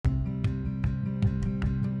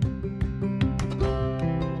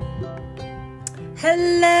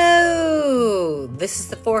Hello! This is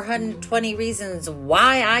the 420 Reasons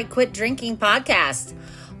Why I Quit Drinking podcast.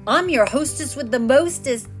 I'm your hostess with the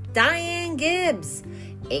mostest, Diane Gibbs,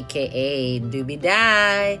 aka Doobie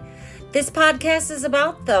Die. This podcast is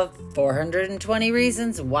about the 420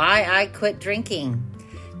 reasons why I quit drinking.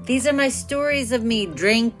 These are my stories of me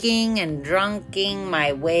drinking and drunking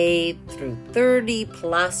my way through 30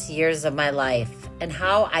 plus years of my life and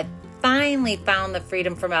how I finally found the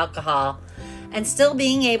freedom from alcohol and still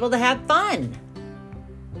being able to have fun.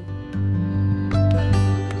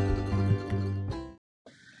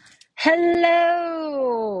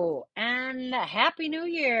 Hello and Happy New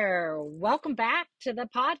Year. Welcome back to the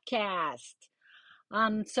podcast.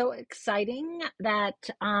 So exciting that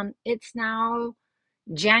it's now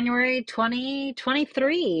January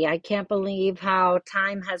 2023. I can't believe how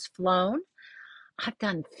time has flown. I've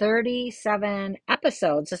done 37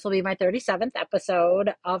 episodes. This will be my 37th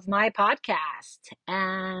episode of my podcast.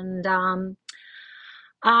 And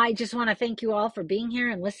I just want to thank you all for being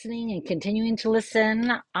here and listening and continuing to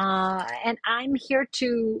listen. And I'm here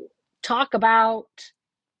to talk about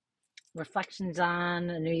reflections on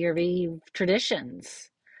New Year's Eve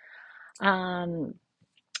traditions.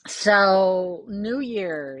 So New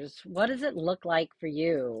Year's, what does it look like for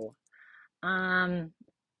you?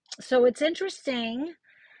 So it's interesting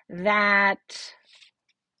that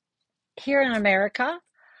here in America,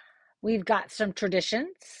 we've got some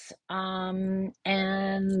traditions. And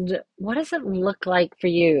what does it look like for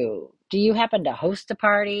you? Do you happen to host a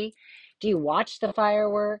party? Do you watch the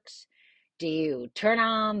fireworks? Do you turn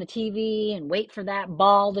on the TV and wait for that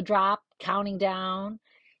ball to drop, counting down?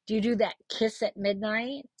 Do you do that kiss at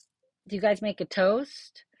midnight? Do you guys make a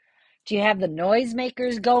toast? Do you have the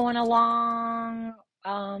noisemakers going along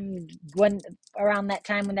when around that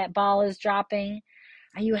time when that ball is dropping?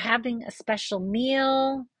 Are you having a special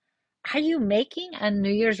meal? Are you making a New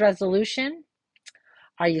Year's resolution?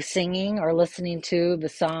 Are you singing or listening to the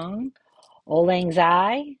song Auld Lang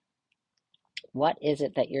Syne? What is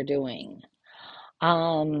it that you're doing?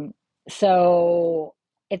 So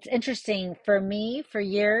it's interesting for me, for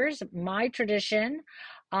years, my tradition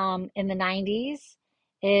in the 90s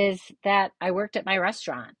is that I worked at my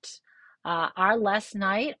restaurant. Our last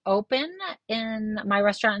night open in my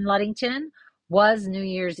restaurant in Ludington was New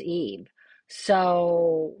Year's Eve.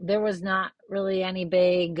 So there was not really any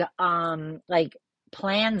big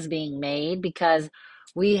plans being made because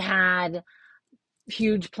we had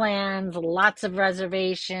huge plans, lots of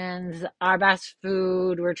reservations, our best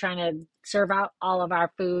food. We're trying to serve out all of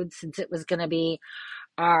our food since it was going to be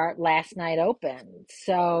our last night open.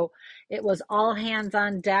 So it was all hands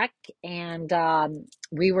on deck, and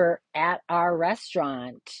we were at our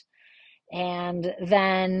restaurant. And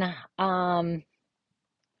then,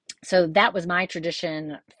 so that was my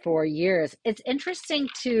tradition for years. It's interesting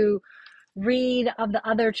to read of the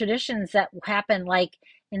other traditions that happen. Like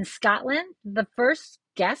in Scotland, the first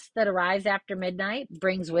guest that arrives after midnight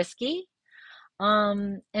brings whiskey.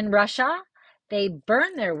 In Russia, they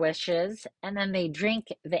burn their wishes and then they drink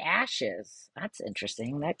the ashes. That's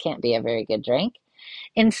interesting. That can't be a very good drink.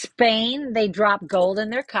 In Spain, they drop gold in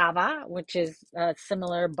their cava, which is a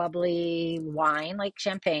similar bubbly wine like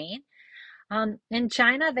champagne. In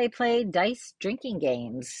China, they play dice drinking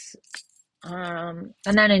games. And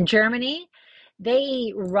then in Germany, they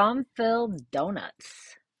eat rum-filled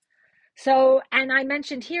donuts. So, and I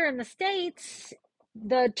mentioned here in the States,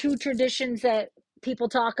 the two traditions that people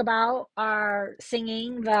talk about are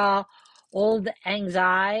singing the Auld Lang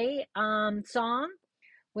Syne song,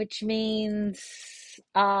 which means,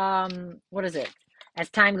 what is it?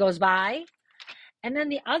 As time goes by. And then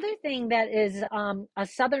the other thing that is a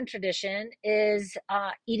Southern tradition is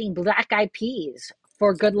eating black-eyed peas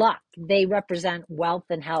for good luck. They represent wealth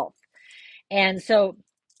and health. And so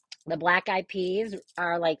the black-eyed peas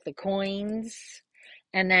are like the coins,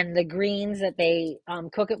 and then the greens that they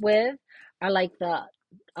cook it with are like the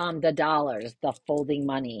dollars, the folding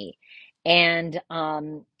money. And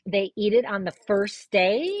they eat it on the first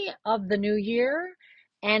day of the new year,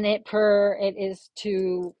 and it is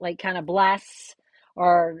to like kind of bless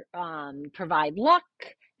or provide luck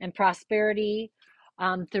and prosperity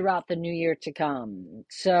throughout the new year to come.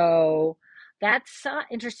 So that's an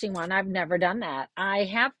interesting one. I've never done that. I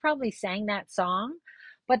have probably sang that song,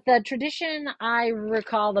 but the tradition I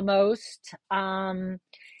recall the most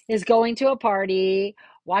is going to a party,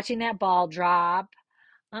 watching that ball drop.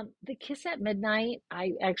 The kiss at midnight,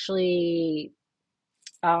 I actually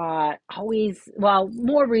always, well,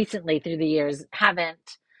 more recently through the years,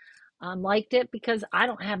 haven't liked it because I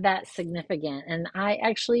don't have that significant and I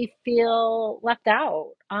actually feel left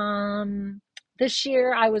out. this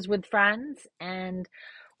year I was with friends, and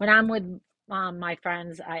when I'm with my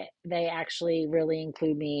friends, I they actually really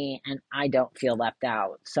include me, and I don't feel left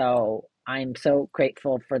out. So I'm so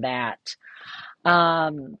grateful for that.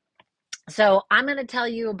 Um, so I'm going to tell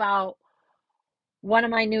you about one of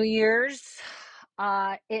my New Year's.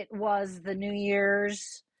 It was the New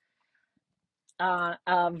Year's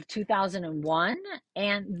of 2001,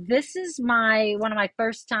 and this is my one of my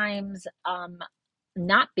first times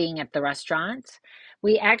not being at the restaurant.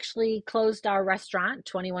 We actually closed our restaurant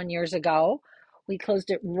 21 years ago. We closed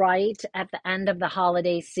it right at the end of the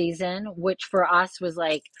holiday season, which for us was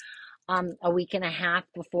like a week and a half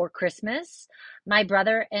before Christmas. My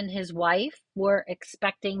brother and his wife were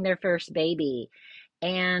expecting their first baby.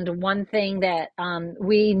 And one thing that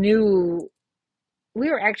we knew, we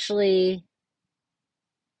were actually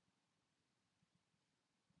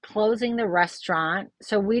closing the restaurant.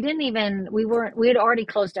 So we had already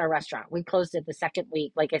closed our restaurant. We closed it the second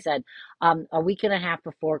week, like I said, a week and a half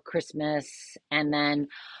before Christmas. And then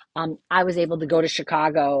I was able to go to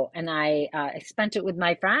Chicago, and I spent it with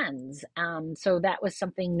my friends. So that was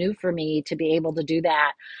something new for me to be able to do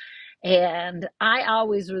that. And I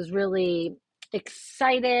always was really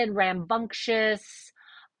excited, rambunctious,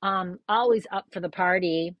 always up for the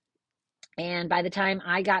party. And by the time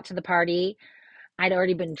I got to the party, I'd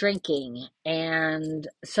already been drinking. And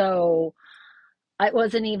so it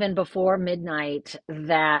wasn't even before midnight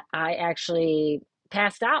that I actually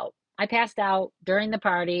passed out. I passed out during the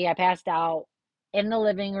party. I passed out in the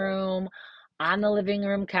living room, on the living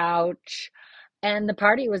room couch. And the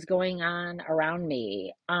party was going on around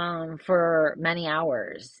me for many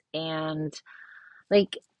hours. And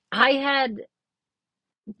like I had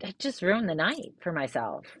just ruined the night for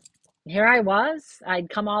myself. Here I was, I'd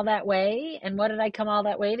come all that way. And what did I come all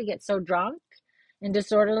that way to get so drunk and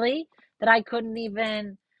disorderly that I couldn't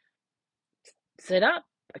even sit up?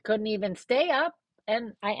 I couldn't even stay up.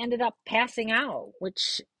 And I ended up passing out,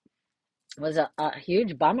 which was a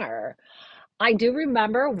huge bummer. I do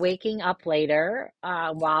remember waking up later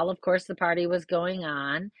while, of course, the party was going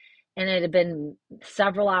on, and it had been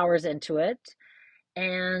several hours into it.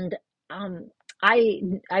 And um,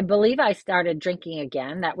 I believe I started drinking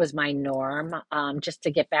again. That was my norm, just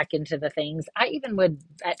to get back into the things. I even would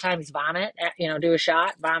at times vomit, do a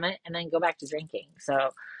shot, vomit, and then go back to drinking. So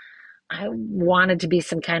I wanted to be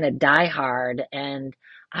some kind of diehard, and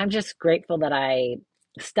I'm just grateful that I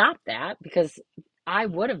stopped that because I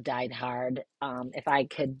would have died hard if I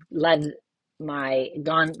could led my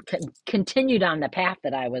gone continued on the path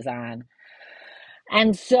that I was on.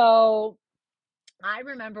 And so I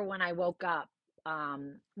remember when I woke up,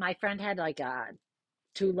 my friend had like a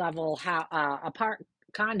two-level apart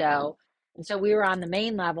condo, and so we were on the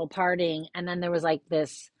main level partying, and then there was like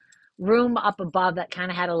this room up above that kind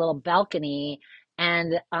of had a little balcony,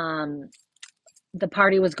 and the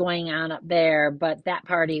party was going on up there, but that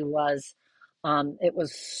party was. It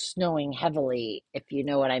was snowing heavily, if you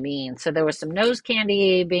know what I mean. So there was some nose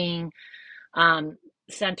candy being um,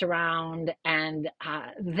 sent around, and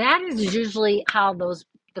that is usually how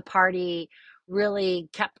the party really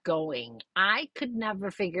kept going. I could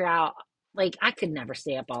never figure out, like, I could never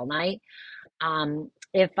stay up all night.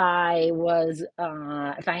 If I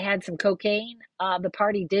had some cocaine, the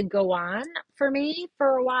party did go on for me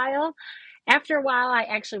for a while. After a while, I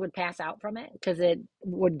actually would pass out from it because it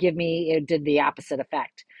did the opposite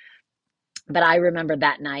effect. But I remember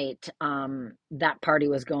that night, that party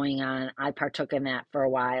was going on. I partook in that for a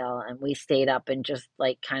while, and we stayed up and just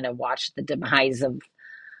like kind of watched the demise of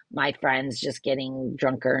my friends just getting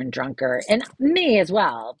drunker and drunker, and me as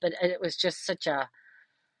well. But it was just such a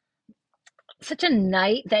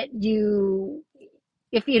night that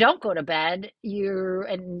if you don't go to bed, you're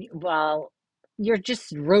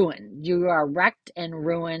just ruined. You are wrecked and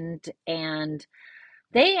ruined. And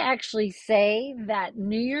they actually say that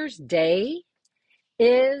New Year's Day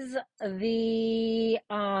is the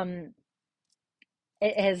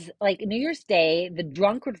it has like New Year's Day, the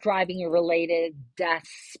drunk driving related death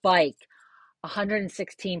spike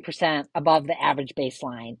 116% above the average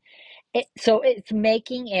baseline. So it's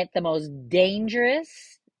making it the most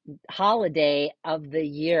dangerous holiday of the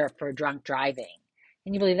year for drunk driving.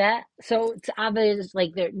 Can you believe that? So it's obvious,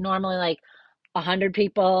 like they're normally like 100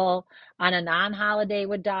 people on a non-holiday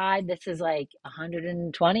would die. This is like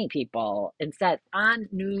 120 people instead on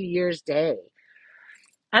New Year's Day.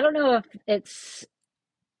 I don't know if it's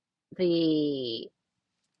the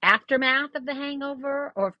aftermath of the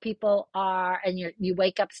hangover or if people are and you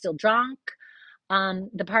wake up still drunk.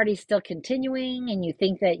 The party's still continuing and you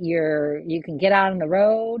think that you can get out on the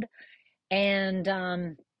road.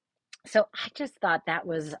 And So I just thought that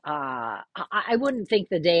was I wouldn't think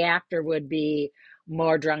the day after would be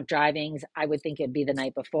more drunk drivings. I would think it'd be the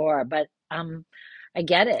night before, but I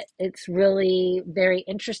get it. It's really very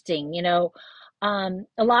interesting. A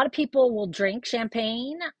lot of people will drink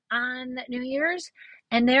champagne on New Year's,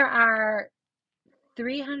 and there are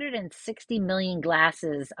 360 million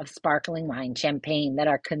glasses of sparkling wine champagne that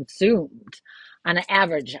are consumed on an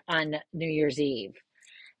average on New Year's Eve.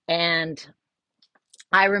 And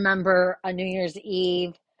I remember a New Year's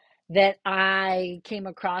Eve that I came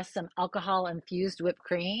across some alcohol infused whipped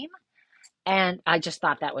cream. And I just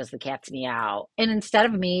thought that was the cat's meow. And instead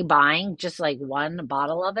of me buying just like one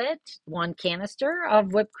bottle of it, one canister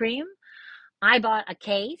of whipped cream, I bought a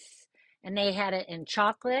case, and they had it in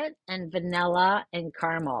chocolate and vanilla and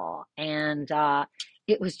caramel. And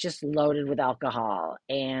it was just loaded with alcohol.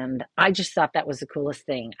 And I just thought that was the coolest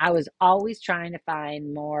thing. I was always trying to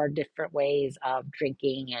find more different ways of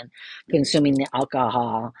drinking and consuming the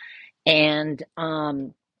alcohol. And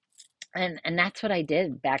and that's what I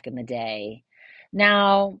did back in the day.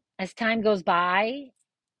 Now, as time goes by,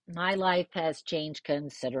 my life has changed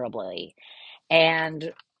considerably.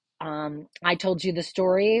 And I told you the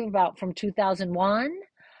story about from 2001.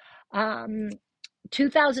 Um,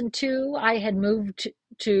 2002, I had moved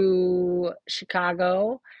to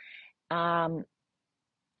Chicago, um,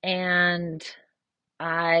 and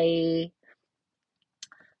I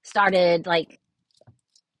started like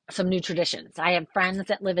some new traditions. I have friends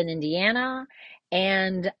that live in Indiana,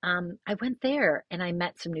 and I went there and I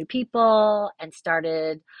met some new people and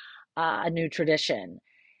started a new tradition.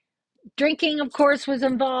 Drinking, of course, was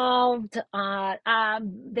involved.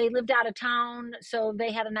 They lived out of town, so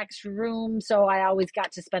they had an extra room, so I always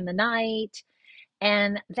got to spend the night.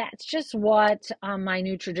 And that's just what my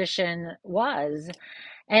new tradition was.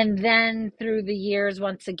 And then through the years,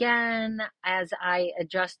 once again, as I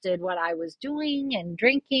adjusted what I was doing and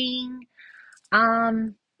drinking,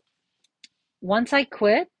 um, once I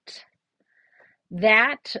quit,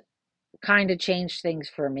 that kind of changed things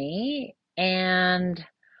for me. And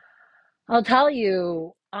I'll tell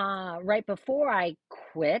you, right before I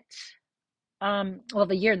quit, well,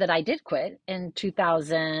 the year that I did quit in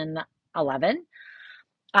 2011,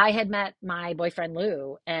 I had met my boyfriend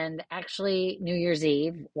Lou, and actually, New Year's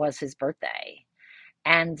Eve was his birthday.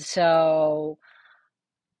 And so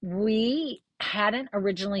we hadn't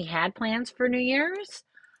originally had plans for New Year's.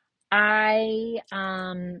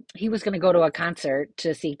 He was going to go to a concert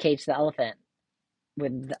to see Cage the Elephant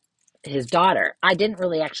with his daughter. I didn't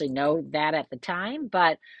really actually know that at the time,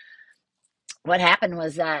 but what happened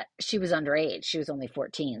was that she was underage. She was only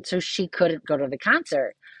 14, so she couldn't go to the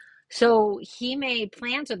concert. So he made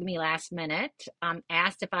plans with me last minute,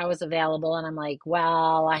 asked if I was available, and I'm like,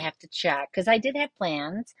 well, I have to check because I did have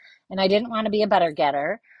plans and I didn't want to be a better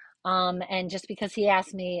getter. And just because he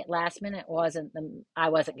asked me last minute I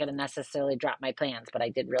wasn't going to necessarily drop my plans, but I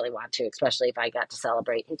did really want to, especially if I got to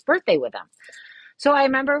celebrate his birthday with him. So I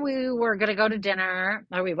remember we were going to go to dinner,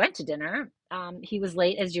 or we went to dinner. He was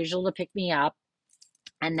late as usual to pick me up.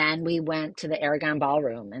 And then we went to the Aragon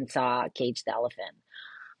Ballroom and saw Cage the Elephant.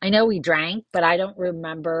 I know we drank, but I don't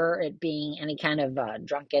remember it being any kind of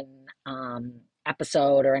drunken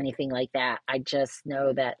episode or anything like that. I just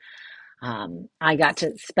know that I got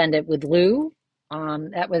to spend it with Lou.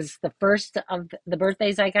 That was the first of the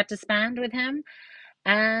birthdays I got to spend with him,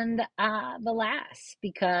 and the last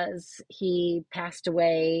because he passed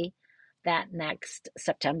away that next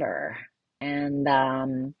September.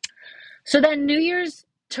 And so then New Year's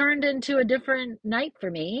turned into a different night for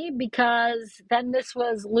me because then this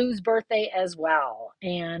was Lou's birthday as well.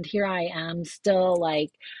 And here I am still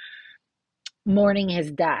like mourning his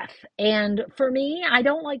death. And for me, I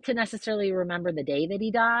don't like to necessarily remember the day that he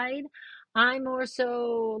died. I more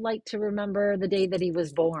so like to remember the day that he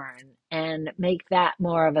was born and make that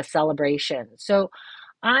more of a celebration. So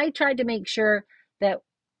I tried to make sure that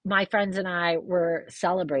my friends and I were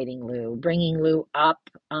celebrating Lou, bringing Lou up,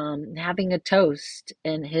 having a toast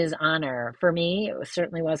in his honor. For me,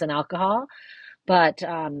 certainly wasn't alcohol, but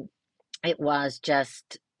it was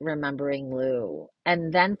just remembering Lou.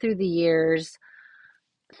 And then through the years,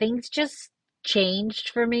 things just changed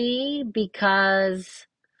for me because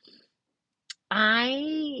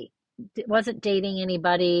I wasn't dating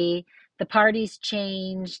anybody. The parties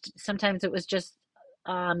changed. Sometimes it was just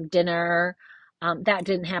dinner. That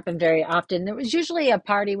didn't happen very often. There was usually a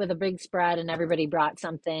party with a big spread and everybody brought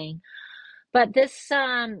something. But this,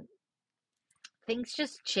 things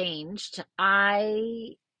just changed.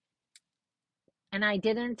 I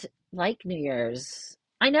didn't like New Year's.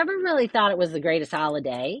 I never really thought it was the greatest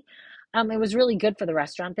holiday. It was really good for the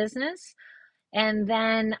restaurant business. And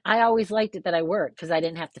then I always liked it that I worked because I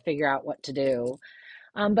didn't have to figure out what to do.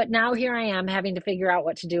 But now here I am having to figure out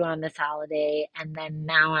what to do on this holiday. And then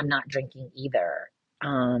now I'm not drinking either.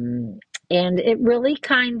 Um, and it really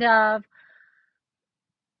kind of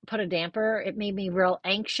put a damper. It made me real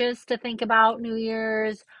anxious to think about New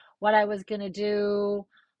Year's, what I was going to do,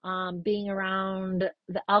 being around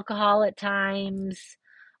the alcohol at times.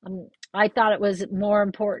 I thought it was more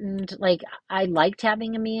important. Like, I liked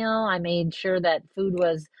having a meal. I made sure that food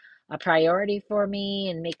was a priority for me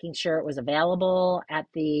and making sure it was available at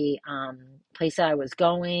the place I was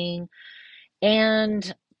going.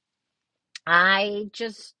 And I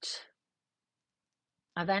just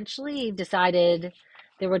eventually decided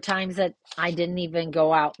there were times that I didn't even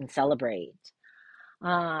go out and celebrate.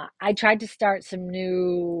 I tried to start some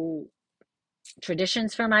new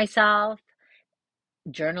traditions for myself,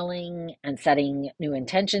 journaling and setting new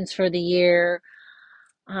intentions for the year.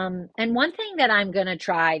 And one thing that I'm going to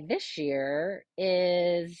try this year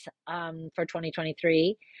is for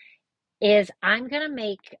 2023 is I'm going to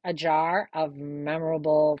make a jar of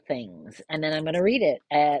memorable things and then I'm going to read it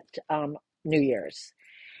at New Year's.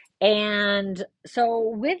 And so,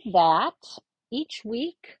 with that, each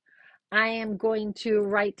week I am going to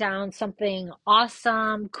write down something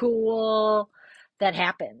awesome, cool that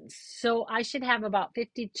happens. So, I should have about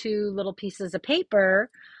 52 little pieces of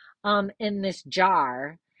paper in this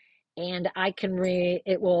jar. And I can read,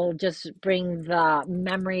 it will just bring the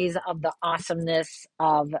memories of the awesomeness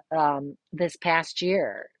of this past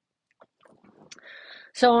year.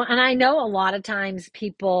 So, and I know a lot of times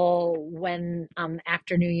people, when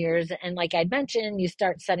after New Year's, and like I'd mentioned, you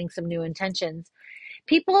start setting some new intentions,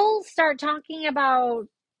 people start talking about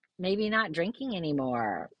maybe not drinking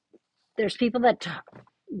anymore. There's people that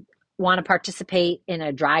want to participate in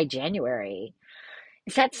a dry January.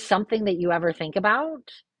 Is that something that you ever think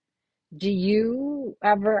about? Do you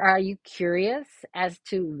ever, are you curious as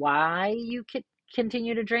to why you could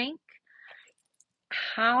continue to drink?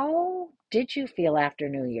 How did you feel after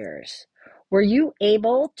New Year's? Were you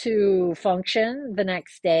able to function the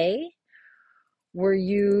next day? Were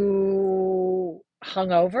you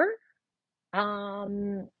hungover?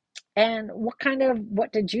 Um, and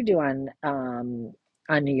what did you do on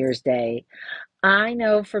New Year's Day? I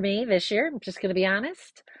know for me this year, I'm just going to be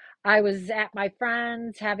honest. I was at my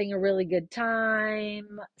friend's having a really good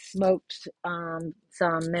time, smoked some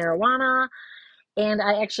marijuana, and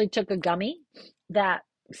I actually took a gummy that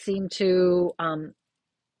seemed to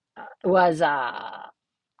was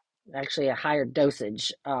actually a higher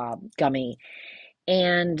dosage gummy,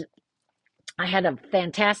 and I had a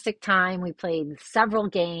fantastic time. We played several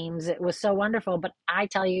games. It was so wonderful. But I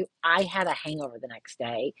tell you, I had a hangover the next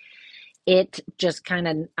day. It just kind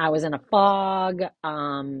of, I was in a fog.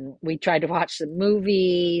 We tried to watch some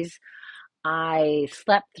movies. I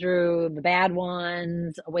slept through the bad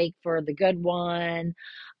ones, awake for the good one.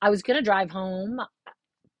 I was going to drive home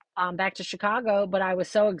back to Chicago, but I was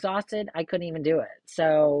so exhausted I couldn't even do it.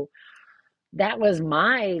 So that was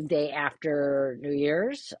my day after New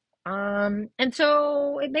Year's. And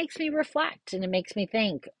so it makes me reflect and it makes me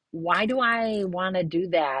think, why do I want to do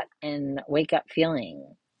that and wake up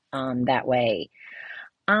feeling that way?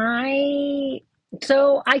 I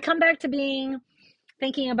so I come back to being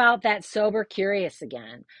thinking about that sober curious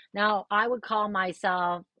again. Now I would call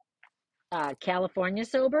myself California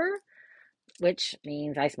sober, which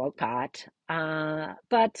means I smoke pot.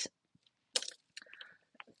 But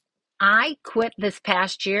I quit this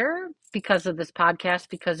past year because of this podcast,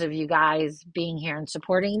 because of you guys being here and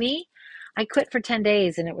supporting me. I quit for 10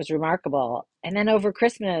 days and it was remarkable. And then over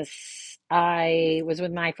Christmas, I was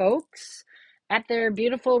with my folks at their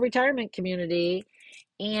beautiful retirement community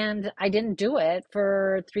and I didn't do it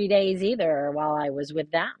for 3 days either while I was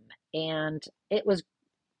with them. And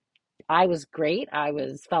I was great.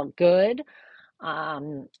 Felt good.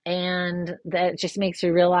 And that just makes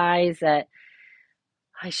you realize that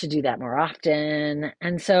I should do that more often.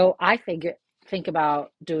 And so think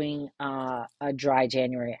about doing a dry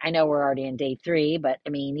January. I know we're already in day 3, but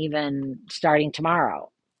I mean, even starting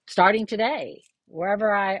tomorrow, starting today,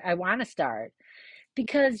 wherever I want to start.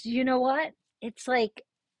 Because you know what? It's like,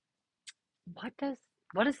 what does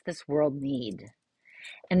what does this world need?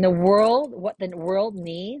 And what the world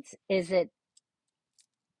needs is it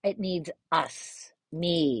needs us,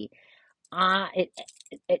 me. It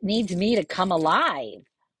it needs me to come alive.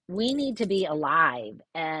 We need to be alive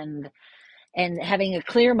and having a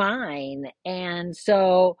clear mind. And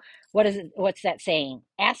so what's that saying?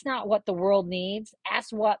 Ask not what the world needs,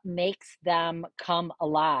 ask what makes them come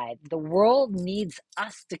alive. The world needs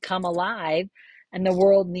us to come alive and the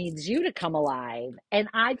world needs you to come alive. And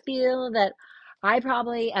I feel that I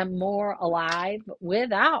probably am more alive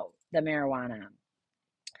without the marijuana.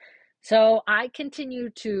 So I continue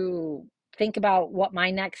to think about what my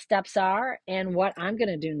next steps are and what I'm going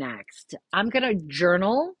to do next. I'm going to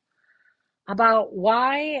journal about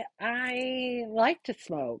why I like to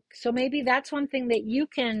smoke. So maybe that's one thing that you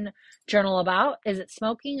can journal about. Is it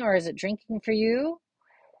smoking or is it drinking for you?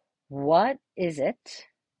 What is it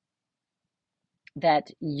that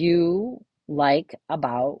you like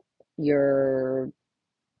about your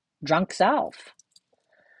drunk self?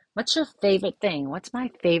 What's your favorite thing? What's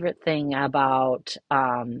my favorite thing about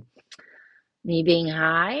me being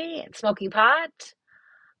high, smoking pot?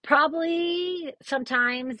 Probably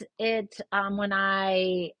sometimes it when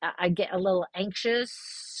I get a little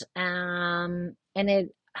anxious and it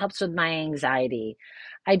helps with my anxiety.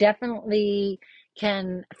 I definitely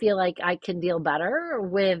can feel like I can deal better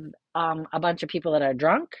with a bunch of people that are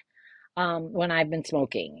drunk when I've been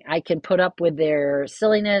smoking. I can put up with their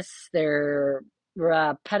silliness, their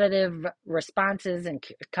repetitive responses and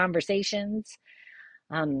conversations.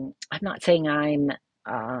 I'm not saying I'm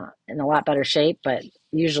in a lot better shape, but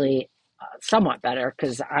usually somewhat better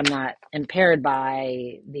because I'm not impaired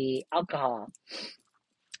by the alcohol.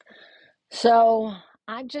 So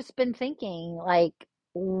I've just been thinking, like,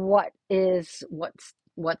 what's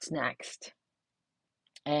next,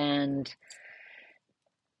 and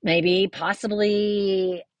maybe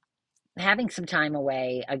possibly having some time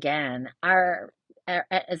away again.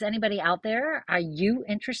 Is anybody out there? Are you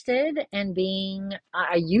interested in being?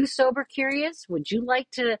 Are you sober curious? Would you like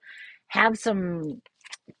to have some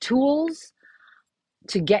tools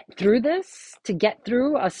to get through this, to get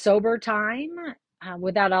through a sober time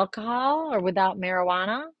without alcohol or without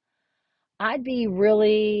marijuana? I'd be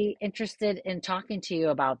really interested in talking to you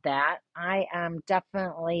about that. I am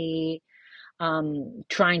definitely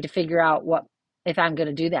trying to figure out what if I'm going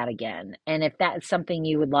to do that again. And if that's something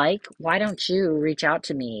you would like, why don't you reach out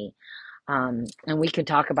to me and we could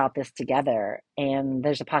talk about this together? And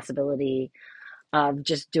there's a possibility of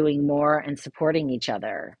just doing more and supporting each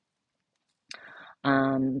other.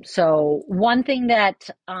 So one thing that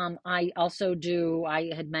I also do,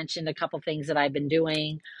 I had mentioned a couple things that I've been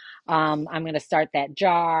doing. I'm going to start that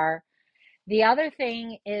jar. The other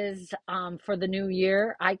thing is for the new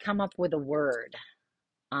year, I come up with a word.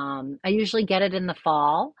 I usually get it in the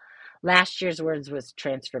fall. Last year's words was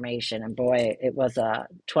transformation, and boy, it was a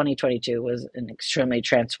 2022 was an extremely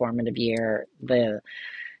transformative year. The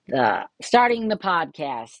starting the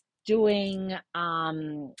podcast, doing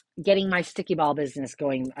getting my sticky ball business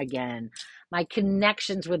going again, my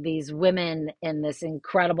connections with these women in this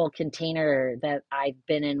incredible container that I've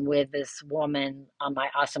been in with this woman, my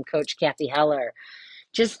awesome coach Kathy Heller,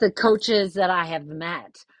 just the coaches that I have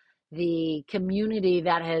met, the community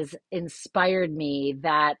that has inspired me,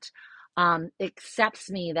 that accepts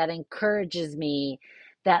me, that encourages me,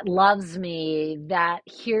 that loves me, that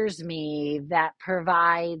hears me, that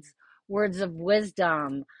provides words of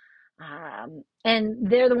wisdom. And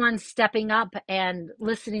they're the ones stepping up and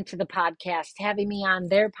listening to the podcast, having me on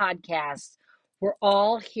their podcast. We're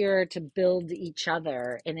all here to build each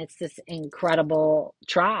other, and it's this incredible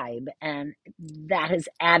tribe, and that has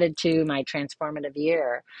added to my transformative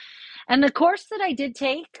year. And the course that I did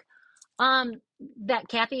take, um, that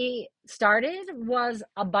Kathy started was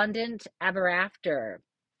Abundant Ever After.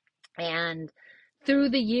 And through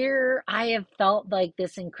the year, I have felt like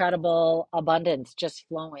this incredible abundance just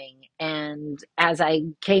flowing. And as I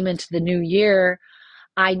came into the new year,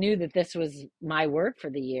 I knew that this was my word for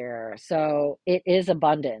the year. So it is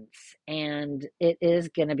abundance and it is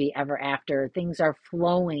going to be ever after. Things are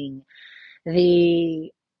flowing.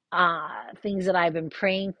 The things that I've been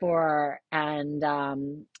praying for and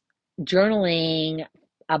journaling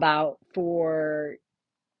about for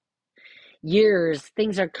years,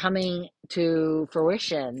 things are coming to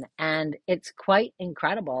fruition, and it's quite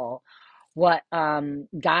incredible what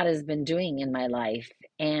God has been doing in my life.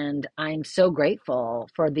 And I'm so grateful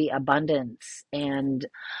for the abundance, and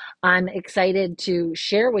I'm excited to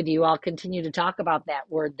share with you. I'll continue to talk about that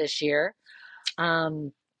word this year,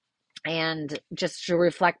 um, and just to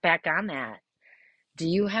reflect back on that. Do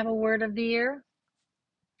you have a word of the year?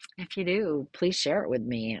 If you do, please share it with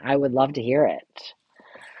me. I would love to hear it.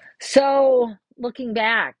 So, looking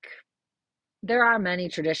back, there are many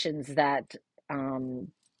traditions um,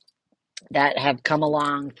 that have come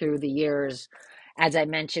along through the years. As I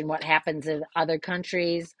mentioned, what happens in other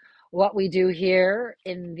countries, what we do here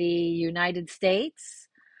in the United States.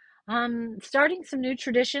 Starting some new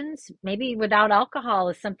traditions, maybe without alcohol,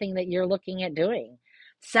 is something that you're looking at doing.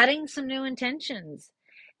 Setting some new intentions.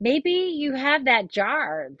 maybe you have that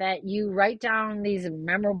jar that you write down these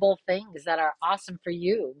memorable things that are awesome for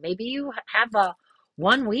you. Maybe you have a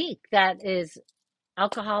 1 week that is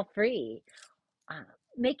alcohol free. uh,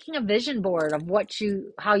 Making a vision board of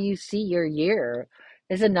how you see your year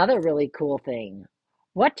is another really cool thing.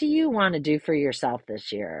 What do you want to do for yourself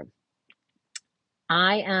this year?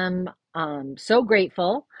 I am so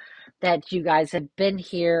grateful that you guys have been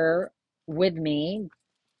here with me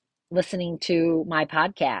listening to my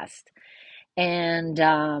podcast. And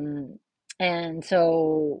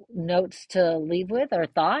so notes to leave with or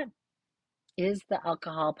thought: is the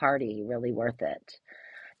alcohol party really worth it?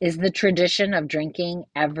 Is the tradition of drinking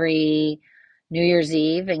every New Year's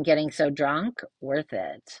Eve and getting so drunk worth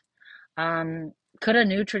it? Um, could a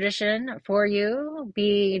new tradition for you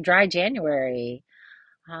be dry January?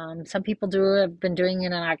 Some people have been doing it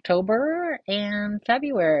in October and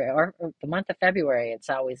February, or the month of February. It's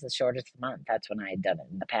always the shortest month. That's when I had done it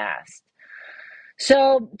in the past.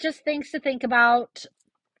 So just things to think about.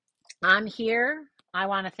 I'm here. I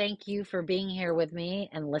want to thank you for being here with me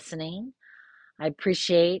and listening. I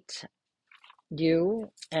appreciate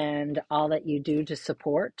you and all that you do to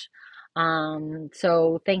support.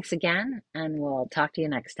 So thanks again, and we'll talk to you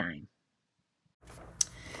next time.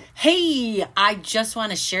 Hey, I just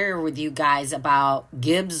want to share with you guys about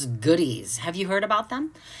Gibbs Goodies. Have you heard about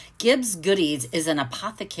them? Gibbs Goodies is an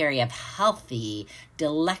apothecary of healthy,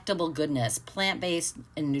 delectable goodness, plant-based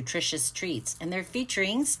and nutritious treats, and they're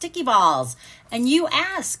featuring sticky balls. And you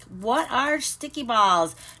ask, what are sticky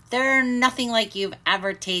balls? They're nothing like you've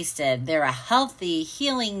ever tasted. They're a healthy,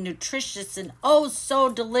 healing, nutritious, and oh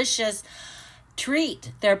so delicious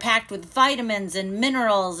treat. They're packed with vitamins and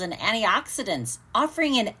minerals and antioxidants,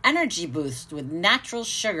 offering an energy boost with natural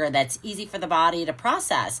sugar that's easy for the body to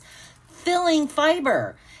process, filling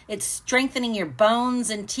fiber. It's strengthening your bones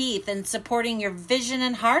and teeth and supporting your vision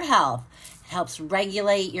and heart health. It helps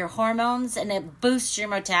regulate your hormones and it boosts your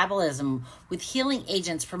metabolism with healing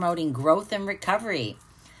agents promoting growth and recovery.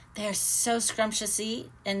 They're so scrumptious to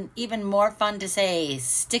eat and even more fun to say,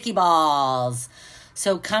 sticky balls.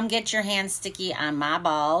 So come get your hands sticky on my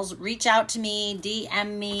balls. Reach out to me,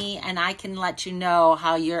 DM me, and I can let you know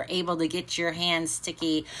how you're able to get your hands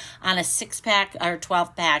sticky on a 6-pack or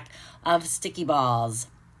 12-pack of sticky balls.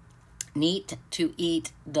 Neat to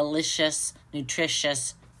eat, delicious,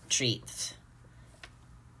 nutritious treats.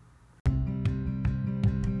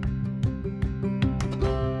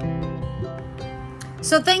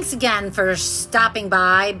 So thanks again for stopping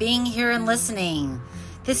by, being here and listening.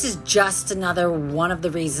 This is just another one of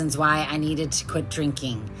the reasons why I needed to quit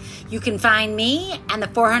drinking. You can find me and the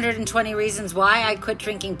 420 Reasons Why I Quit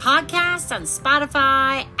Drinking podcast on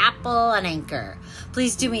Spotify, Apple, and Anchor.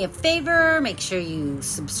 Please do me a favor. Make sure you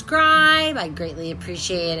subscribe. I'd greatly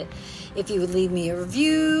appreciate it if you would leave me a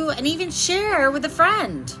review and even share with a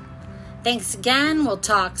friend. Thanks again. We'll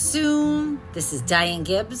talk soon. This is Diane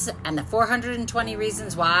Gibbs and the 420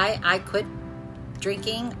 Reasons Why I Quit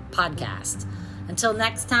Drinking podcast. Until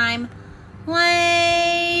next time,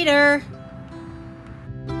 later.